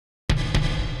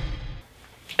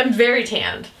I'm very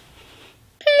tanned.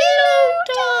 Pillow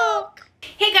Talk!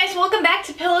 Hey guys, welcome back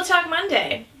to Pillow Talk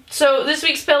Monday. So this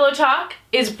week's Pillow Talk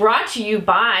is brought to you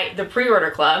by the Pre-Order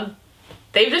Club.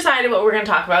 They've decided what we're going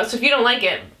to talk about, so if you don't like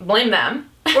it, blame them.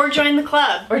 Or join the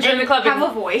club. Or join the club. Have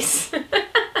a voice.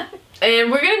 And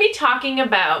we're going to be talking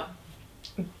about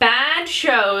bad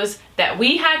shows that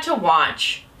we had to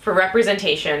watch for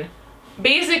representation,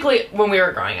 basically when we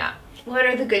were growing up. What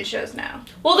are the good shows now?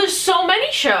 Well, there's so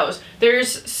many shows.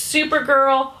 There's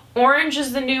Supergirl, Orange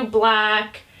is the New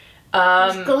Black,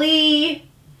 Glee,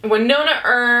 Winona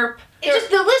Earp.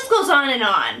 The list goes on and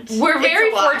on. We're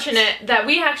very fortunate that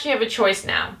we actually have a choice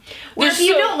now. If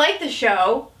you don't like the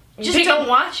show, just don't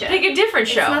watch it. Pick a different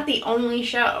show. It's not the only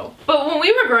show. But when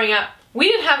we were growing up, we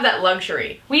didn't have that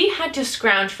luxury. We had to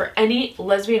scrounge for any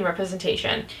lesbian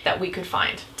representation that we could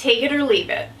find. Take it or leave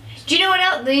it. Do you know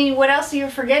what else you're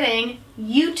forgetting?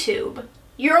 YouTube.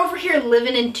 You're over here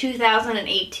living in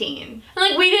 2018.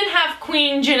 Like, we didn't have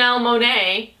Queen Janelle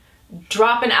Monáe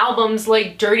dropping albums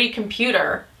like Dirty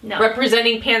Computer,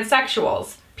 representing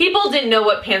pansexuals. People didn't know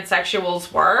what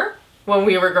pansexuals were when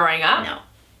we were growing up. No.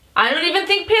 I don't even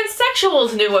think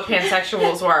pansexuals knew what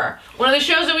pansexuals were. One of the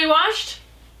shows that we watched?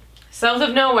 South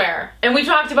of Nowhere. And we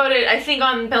talked about it, I think,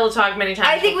 on Pillow Talk many times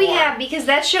I think before. we have, because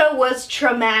that show was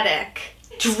traumatic.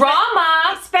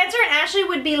 Drama! Spencer and Ashley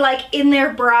would be like in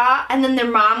their bra, and then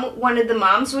one of the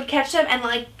moms would catch them and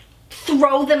like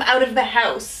throw them out of the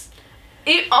house.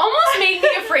 It almost made me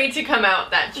afraid to come out,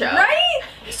 that show. Right?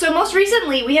 So most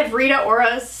recently we have Rita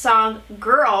Ora's song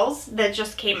Girls that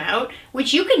just came out,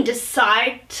 which you can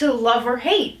decide to love or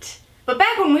hate. But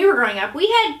back when we were growing up, we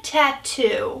had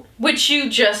Tattoo. Which you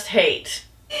just hate.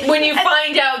 When you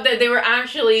find out that they were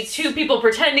actually two people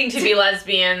pretending to be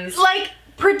lesbians. Like,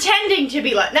 pretending to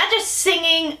be not just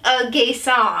singing a gay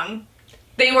song.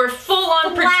 They were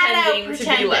full-on pretending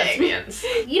to be lesbians.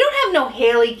 You don't have no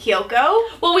Haley Kiyoko.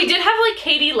 Well, we did have, like,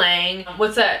 Katie Lang.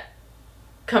 What's that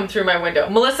come through my window?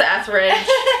 Melissa Etheridge.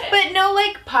 But no,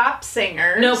 like, pop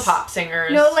singers. No pop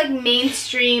singers. No, like,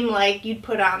 mainstream, like, you'd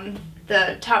put on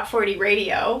the top 40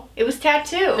 radio. It was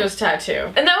Tattoo. It was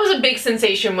Tattoo. And that was a big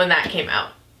sensation when that came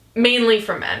out. Mainly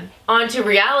for men. On to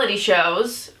reality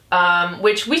shows,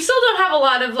 which we still don't have a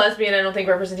lot of lesbian, I don't think,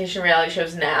 representation reality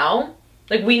shows now.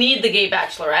 Like, we need the gay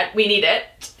bachelorette. We need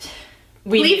it.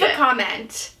 Leave a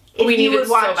comment if you would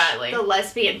watch the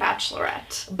lesbian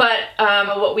bachelorette. But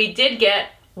what we did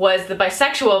get was the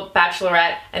bisexual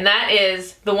bachelorette, and that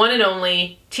is the one and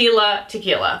only Tila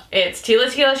Tequila. It's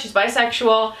Tila, she's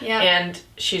bisexual, and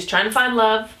she's trying to find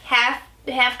love. Half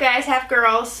guys, half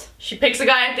girls. She picks a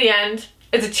guy at the end.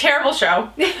 It's a terrible show.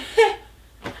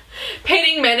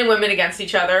 Pitting men and women against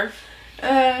each other.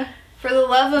 For the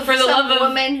love of some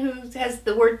woman who has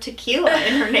the word tequila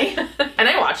in her name. And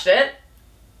I watched it.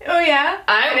 Oh yeah?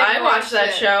 I watched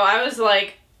that show. I was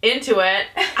like into it.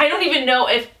 I don't even know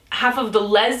if half of the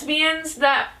lesbians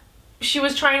that she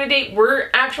was trying to date were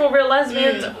actual real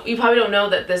lesbians. You probably don't know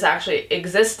that this actually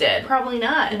existed. Probably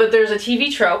not. But there's a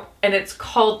TV trope, and it's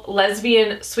called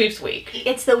Lesbian Sweeps Week.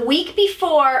 It's the week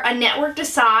before a network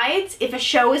decides if a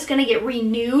show is going to get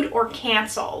renewed or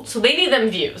canceled. So they need them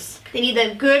views. They need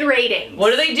them good ratings.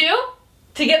 What do?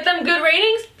 To get them good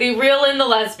ratings, they reel in the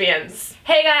lesbians.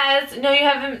 Hey guys, no you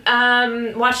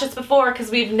haven't watched this before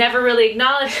because we've never really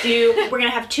acknowledged you. We're gonna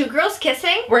have two girls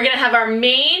kissing. We're gonna have our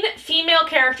main female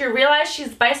character realize she's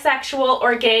bisexual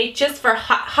or gay just for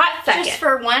hot second. Just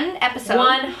for one episode.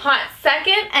 One hot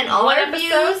second. And all our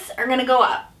views are gonna go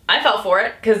up. I fell for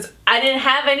it because I didn't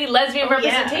have any lesbian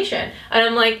representation. Yeah. And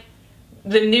I'm like,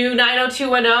 the new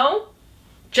 90210,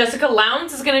 Jessica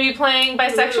Lowndes is gonna be playing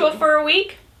bisexual for a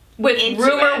week. With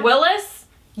Rumor Willis?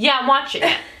 Yeah, I'm watching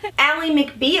it. Ally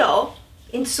McBeal,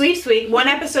 in Sweeps Week, one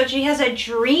episode she has a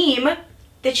dream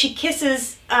that she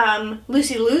kisses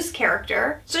Lucy Liu's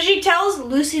character. So she tells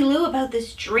Lucy Liu about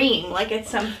this dream, like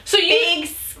it's some big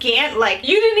scant, like...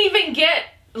 You didn't even get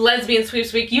Lesbian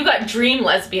Sweeps Week, you got Dream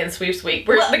Lesbian Sweeps Week,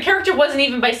 where the character wasn't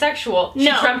even bisexual. She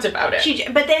dreamt about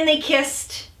it. But then they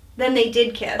kissed... Then they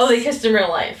did kiss. Oh, they kissed in real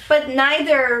life. But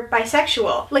neither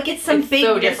bisexual. Like, it's some big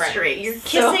so mystery. You're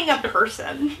kissing a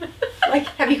person. Like,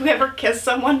 have you ever kissed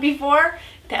someone before?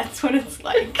 That's what it's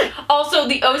like. Also,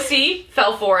 the OC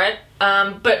fell for it,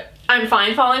 but I'm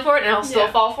fine falling for it, and I'll still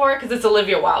fall for it, because it's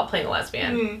Olivia Wilde playing a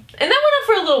lesbian. And that went on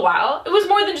for a little while. It was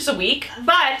more than just a week.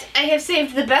 But I have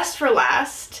saved the best for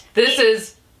last. This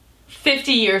is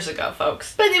 50 years ago,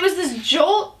 folks. But it was this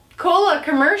Jolt Cola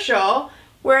commercial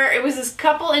where it was this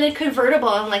couple in a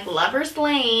convertible in like Lover's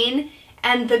Lane,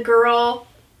 and the girl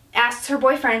asks her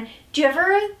boyfriend, do you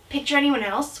ever picture anyone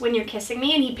else when you're kissing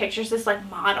me? And he pictures this like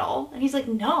model, and he's like,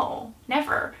 no,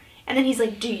 never. And then he's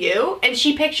like, do you? And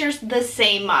she pictures the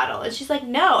same model. And she's like,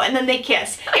 no. And then they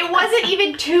kiss. It wasn't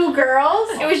even two girls.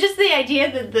 It was just the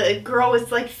idea that the girl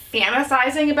was like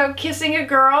fantasizing about kissing a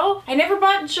girl. I never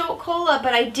bought Jolt Cola,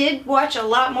 but I did watch a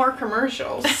lot more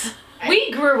commercials.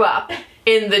 We grew up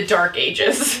in the dark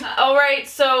ages. Alright,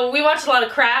 so we watched a lot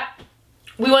of crap.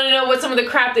 We want to know what some of the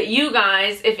crap that you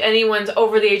guys, if anyone's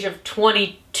over the age of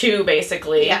 22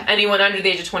 basically, anyone under the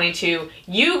age of 22,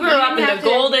 you grew up in the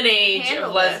golden age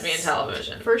of lesbian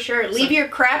television. For sure. Leave your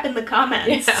crap in the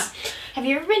comments. Yeah. Have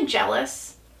you ever been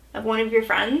jealous of one of your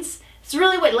friends? It's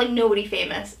really what like Nobody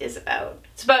Famous is about.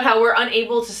 It's about how we're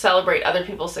unable to celebrate other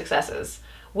people's successes,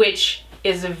 which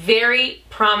is a very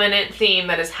prominent theme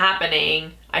that is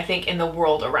happening, I think, in the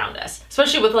world around us.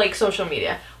 Especially with like social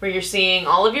media, where you're seeing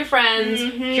all of your friends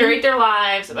curate their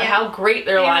lives about how great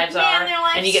their lives are,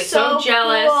 and you get so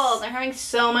jealous. Cool. They're having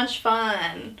so much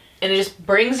fun. And it just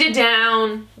brings you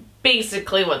down.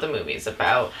 Basically what the movie's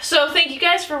about. So thank you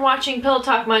guys for watching Pillow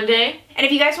Talk Monday. And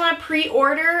if you guys want to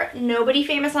pre-order Nobody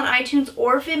Famous on iTunes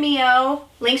or Vimeo,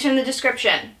 links are in the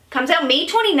description. Comes out May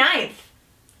 29th.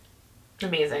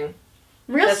 Amazing.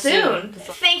 Real soon.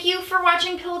 Thank you for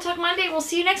watching Pillow Talk Monday. We'll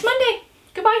see you next Monday.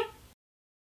 Goodbye.